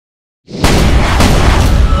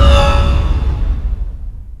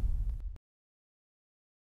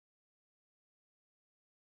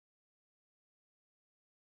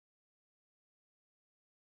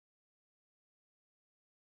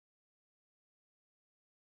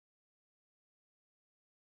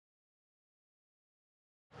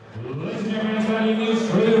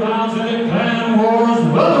Three rounds in the Clan Wars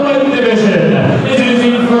Welterweight division.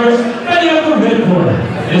 Introducing first, fighting out the red corner.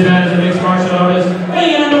 His man is a mixed martial artist,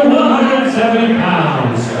 weighing under 170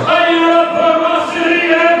 pounds. Fighting out for Ferocity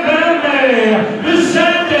and MMA,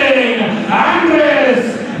 presenting Andrejs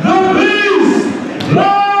the Beast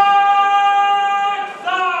Laksa.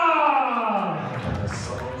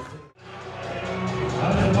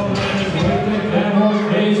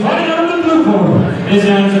 Fighting out the blue corner. His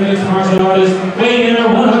man is a mixed martial artist, weighing in at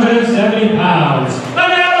 170 pounds. And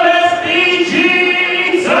now let's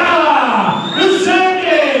BG Tallaght,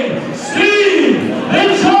 presenting Steve the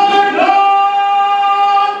Costello.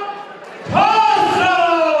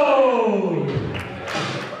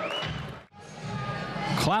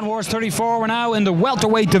 Clan Wars 34, we're now in the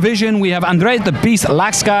welterweight division. We have Andrejs the Beast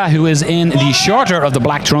Laksa, who is in the shorter of the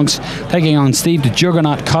black trunks, taking on Steve the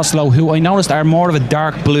Juggernaut Costello, who I noticed are more of a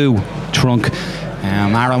dark blue trunk.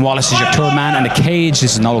 Aaron Wallace is your third man in the cage.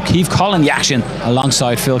 This is Noel O'Keefe calling the action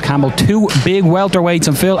alongside Phil Campbell. Two big welterweights,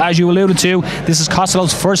 and Phil, as you alluded to, this is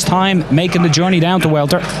Costello's first time making the journey down to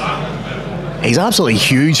welter. He's absolutely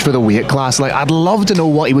huge for the weight class. Like, I'd love to know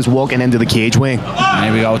what he was walking into the cage weighing. And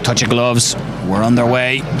here we go, touch of gloves. We're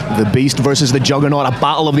underway. The Beast versus the Juggernaut, a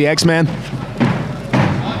battle of the X-Men.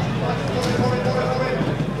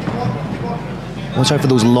 Watch out for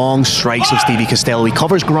those long strikes of Stevie Costello. He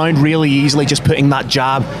covers ground really easily, just putting that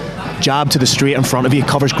jab to the straight in front of you.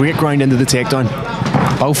 Covers great ground into the takedown.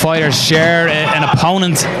 Both fighters share an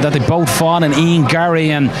opponent that they both fought in Ian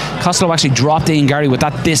Gary, and Costello actually dropped Ian Gary with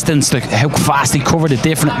that distance, how fast he covered the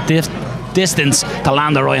different distance to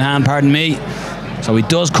land the right hand, pardon me. So he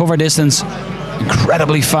does cover distance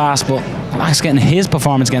incredibly fast, but Max getting his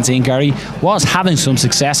performance against Ian Gary was having some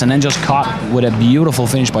success and then just caught with a beautiful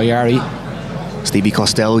finish by Gary. Stevie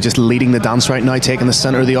Costello just leading the dance right now, taking the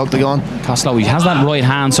centre of the octagon. Costello, he has that right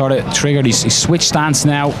hand sort of triggered. He's switched stance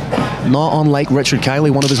now. Not unlike Richard Kiley,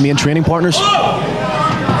 one of his main training partners.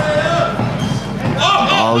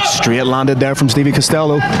 Oh, straight landed there from Stevie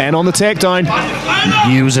Costello. And on the takedown.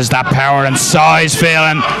 Uses that power and size, Phil,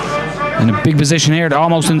 and in a big position here,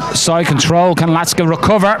 almost in side control. Can Laksa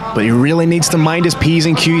recover? But he really needs to mind his P's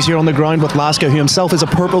and Q's here on the ground with Laksa, who himself is a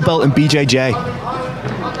purple belt in BJJ.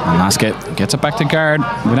 And Laksa gets it back to guard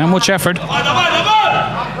without much effort.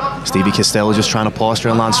 Stevie Costello just trying to posture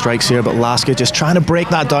and land strikes here, but Laksa just trying to break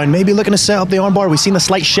that down, maybe looking to set up the armbar. We've seen a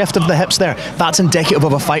slight shift of the hips there. That's indicative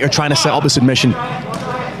of a fighter trying to set up a submission.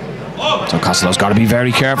 So Costello's got to be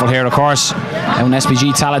very careful here, of course. Out in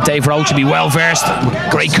SPG, Tallaght, Dave Roach should be well versed.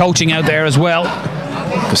 Great coaching out there as well.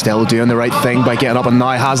 Costello doing the right thing by getting up and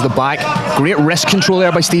now has the back. Great wrist control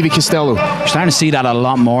there by Stevie Costello. We're starting to see that a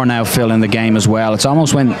lot more now, Phil, in the game as well. It's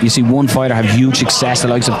almost when you see one fighter have huge success, the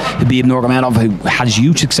likes of Habib Nurmagomedov, who has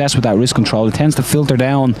huge success with that wrist control. It tends to filter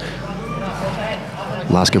down.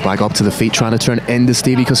 Laksa back up to the feet, trying to turn into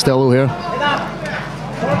Stevie Costello here.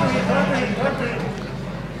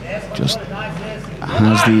 Just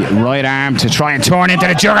has the right arm to try and turn into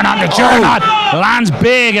the Juggernaut. The Juggernaut lands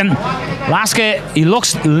big, and Laksa, he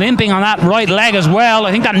looks limping on that right leg as well.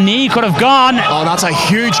 I think that knee could have gone. Oh, that's a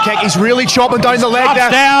huge kick. He's really chopping down the leg there.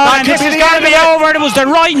 Down, and this is going to be over. It was the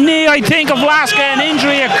right knee, I think, of Laksa. An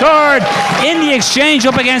injury occurred in the exchange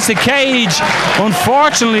up against the cage.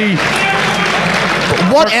 Unfortunately.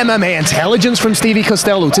 What MMA intelligence from Stevie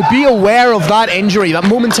Costello to be aware of that injury, that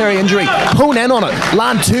momentary injury, hone in on it,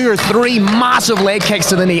 land 2 or 3 massive leg kicks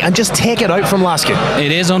to the knee and just take it out from Laksa.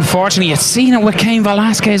 It is unfortunate. You've seen it with Cain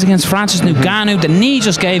Velasquez against Francis Ngannou. The knee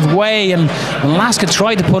just gave way, and when Laksa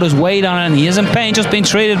tried to put his weight on it, and he is in pain, just being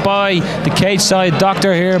treated by the cage side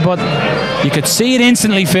doctor here, but you could see it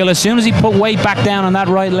instantly, Phil. As soon as he put weight back down on that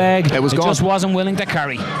right leg, it just wasn't willing to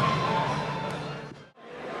carry.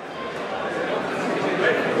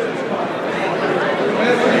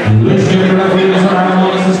 Ladies and gentlemen, referee Aaron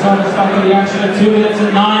Wallace has started the action at 2 minutes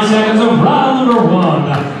and 9